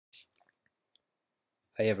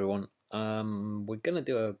Hey everyone, we're going to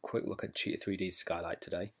do a quick look at Cheetah3D's Skylight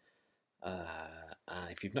today.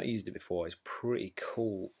 If you've not used it before, it's pretty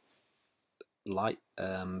cool light.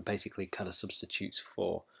 Basically kind of substitutes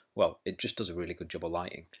for, well, it just does a really good job of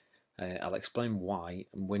lighting. I'll explain why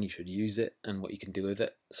and when you should use it and what you can do with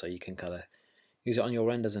it, so you can kind of use it on your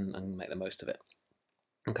renders and make the most of it.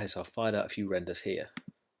 Okay, so I've fired out a few renders here.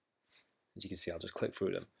 As you can see, I'll just click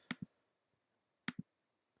through them.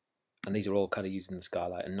 And these are all kind of using the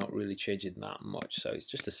Skylight and not really changing that much, so it's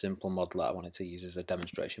just a simple model that I wanted to use as a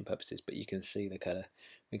demonstration purposes. But you can see the kind of,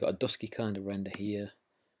 we've got a dusky kind of render here,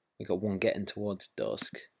 we've got one getting towards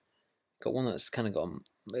dusk, we've got one that's kind of got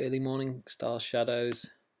early morning style shadows,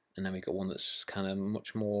 and then we've got one that's kind of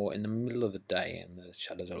much more in the middle of the day and the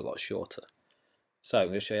shadows are a lot shorter. So I'm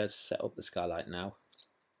going to show you how to set up the Skylight now,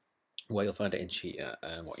 where you'll find it in Cheetah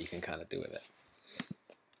and what you can kind of do with it.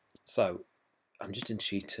 So I'm just in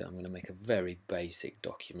Cheetah. I'm going to make a very basic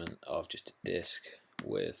document of just a disk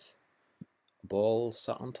with a ball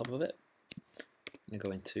sat on top of it. I'm going to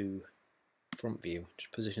go into front view,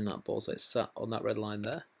 just position that ball so it's sat on that red line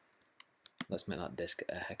there. Let's make that disk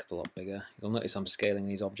a heck of a lot bigger. You'll notice I'm scaling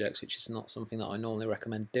these objects, which is not something that I normally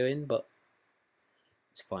recommend doing, but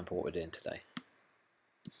it's fine for what we're doing today.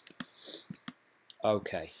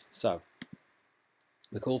 Okay, so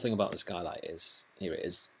the cool thing about the Skylight is, here it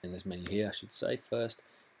is in this menu here I should say first,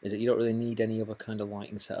 is that you don't really need any other kind of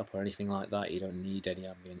lighting setup or anything like that. You don't need any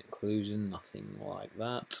ambient occlusion, nothing like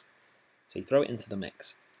that. So you throw it into the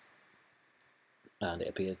mix and it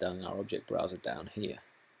appears down in our object browser down here.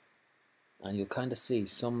 And you'll kind of see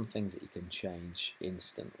some things that you can change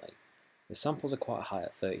instantly. The samples are quite high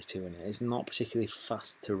at 32 and it is not particularly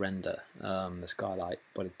fast to render, the Skylight,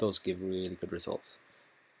 but it does give really good results.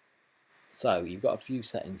 So you've got a few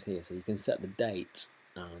settings here, so you can set the date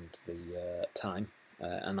and the time,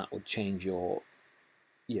 and that will change the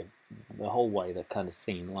whole way the kind of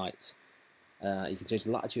scene lights. You can change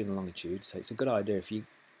the latitude and longitude, so it's a good idea if you.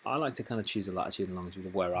 I like to kind of choose the latitude and longitude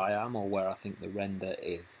of where I am or where I think the render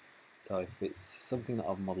is. So if it's something that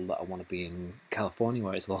I've modelled that I want to be in California,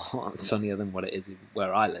 where it's a lot sunnier than what it is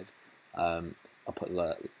where I live, I'll put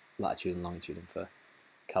latitude and longitude in for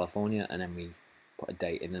California, and then we put a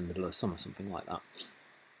date in the middle of summer, something like that. So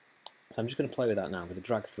I'm just going to play with that now. I'm going to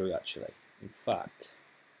drag through actually. In fact,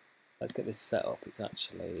 let's get this set up. It's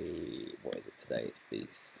actually, what is it today? It's the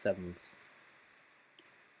 7th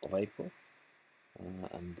of April.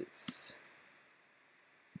 And it's,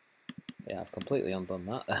 yeah, I've completely undone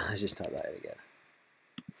that. Let's just type that in again.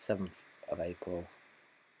 7th of April,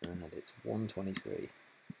 and it's 1:23,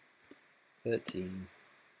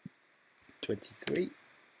 13:23.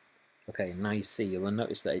 Okay, now you see, you'll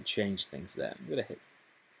notice that it changed things there. I'm going to hit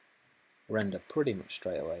render pretty much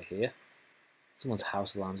straight away here. Someone's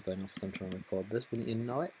house alarm's going off as I'm trying to record this, wouldn't you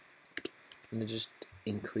know it? I'm going to just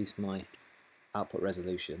increase my output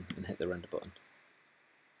resolution and hit the render button.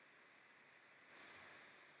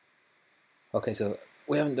 Okay, so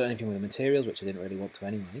we haven't done anything with the materials, which I didn't really want to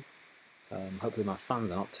anyway. Hopefully my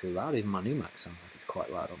fans are not too loud. Even my new Mac sounds like it's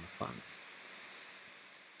quite loud on the fans.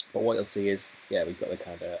 But what you'll see is, yeah, we've got the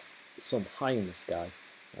kind of sun high in the sky,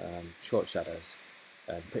 short shadows,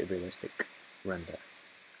 pretty realistic render.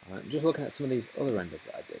 Just looking at some of these other renders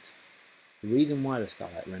that I did, the reason why the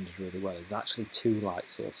Skylight renders really well is actually 2 light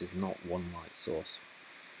sources, not 1 light source.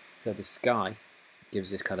 So the sky gives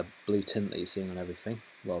this kind of blue tint that you're seeing on everything,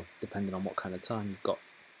 well, depending on what kind of time you've got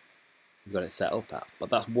it set up at. But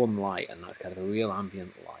that's 1 light, and that's kind of a real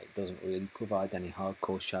ambient light. It doesn't really provide any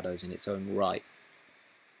hardcore shadows in its own right.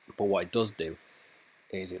 But what it does do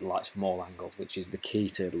is it lights from all angles, which is the key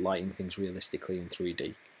to lighting things realistically in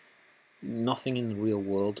 3D. Nothing in the real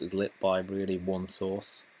world is lit by really one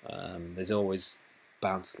source. There's always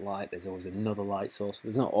bounced light, there's always another light source.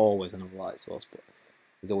 There's not always another light source, but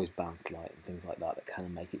there's always bounced light and things like that that kind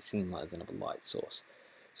of make it seem like there's another light source.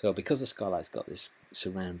 So because the Skylight's got this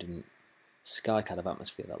surrounding sky kind of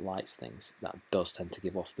atmosphere that lights things, that does tend to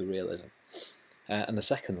give off the realism. And the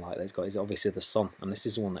second light that it's got is obviously the sun, and this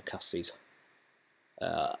is the one that casts these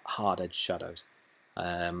hard-edged shadows.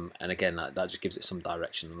 And again, that just gives it some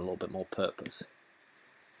direction and a little bit more purpose.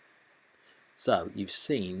 So you've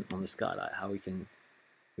seen on the Skylight how we can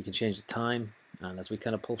change the time, and as we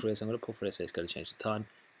kind of pull through this, I'm going to pull through this, so it's going to change the time,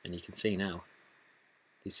 and you can see now.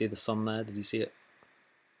 Do you see the sun there? Did you see it?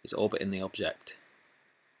 It's orbiting the object.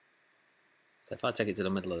 So if I take it to the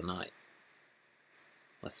middle of the night,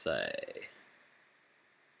 let's say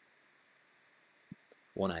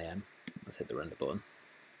 1 AM, let's hit the render button.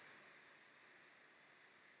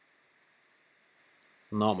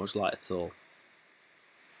 Not much light at all,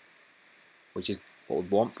 which is what we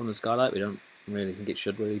want from the Skylight. We don't really think it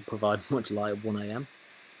should really provide much light at 1 AM.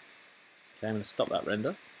 Okay, I'm going to stop that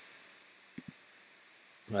render.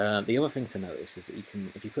 The other thing to notice is that you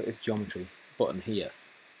can, if you click this geometry button here,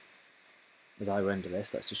 as I render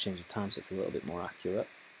this, let's just change the time so it's a little bit more accurate.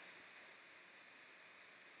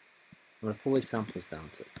 I'm going to pull these samples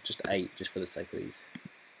down to just 8, just for the sake of these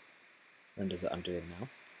renders that I'm doing now.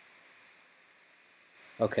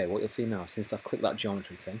 Okay, what you'll see now, since I've clicked that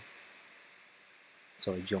geometry thing,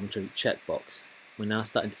 geometry checkbox, we're now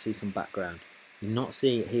starting to see some background. You're not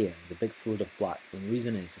seeing it here, there's a big flood of black. And the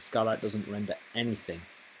reason is the Skylight doesn't render anything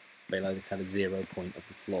below the kind of 0 point of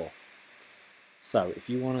the floor. So if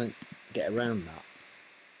you want to get around that,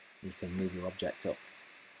 you can move your object up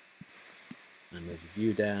and move your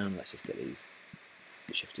view down. Let's just get these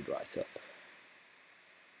shifted right up.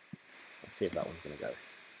 Let's see if that one's going to go.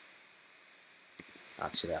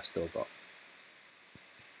 Actually, I've still got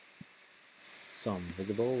some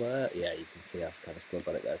visible there. Yeah, you can see I've kind of still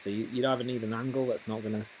got it there. So you don't need an angle, that's not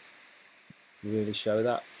going to really show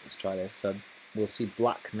that. Let's try this. So we'll see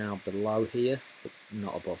black now below here, but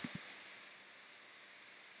not above.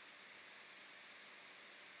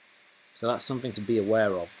 So that's something to be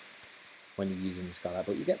aware of when you're using the Skylight.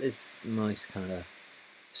 But you get this nice kind of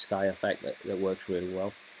sky effect that works really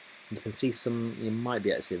well. You can see some, you might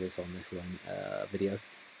be able to see this on this video,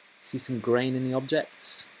 see some grain in the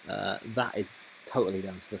objects. That is totally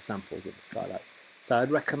down to the samples of the Skylight. So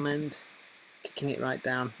I'd recommend kicking it right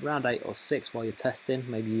down around 8 or 6 while you're testing,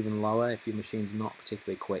 maybe even lower if your machine's not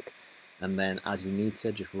particularly quick, and then as you need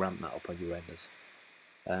to, just ramp that up on your renders.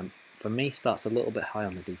 For me, starts a little bit high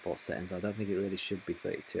on the default settings. I don't think it really should be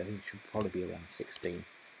 32. I think it should probably be around 16.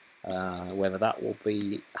 Whether that will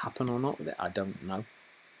happen or not with it, I don't know.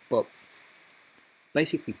 But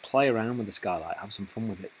basically play around with the Skylight, have some fun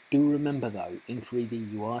with it. Do remember though, in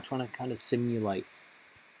 3D you are trying to kind of simulate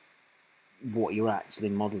what you're actually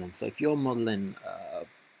modelling. So if you're modelling a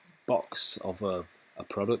box of a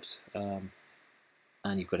product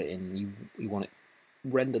and you've got it in, you want it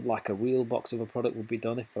rendered like a real box of a product would be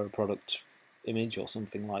done if for a product image or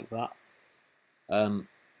something like that.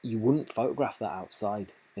 You wouldn't photograph that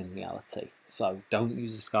outside in reality. So don't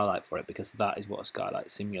use a Skylight for it, because that is what a Skylight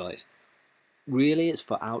simulates. Really, it's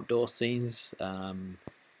for outdoor scenes.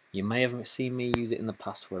 You may have seen me use it in the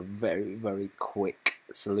past for a very, very quick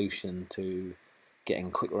solution to getting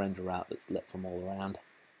quick render out that's lit from all around.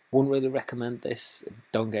 Wouldn't really recommend this.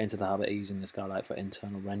 Don't get into the habit of using the Skylight for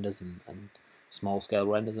internal renders and small scale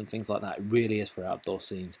renders and things like that. It really is for outdoor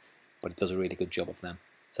scenes, but it does a really good job of them.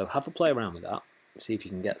 So have a play around with that. See if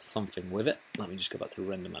you can get something with it. Let me just go back to the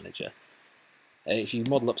render manager. If you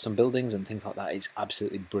model up some buildings and things like that, it's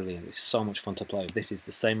absolutely brilliant. It's so much fun to play with. This is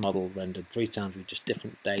the same model rendered 3 times with just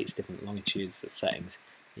different dates, different longitudes, settings.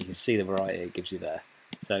 You can see the variety it gives you there.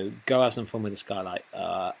 So go have some fun with the Skylight.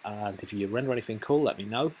 And if you render anything cool, let me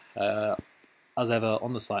know. As ever,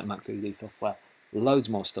 on the site, Mac3D software, loads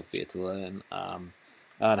more stuff for you to learn. And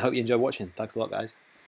I hope you enjoy watching. Thanks a lot, guys.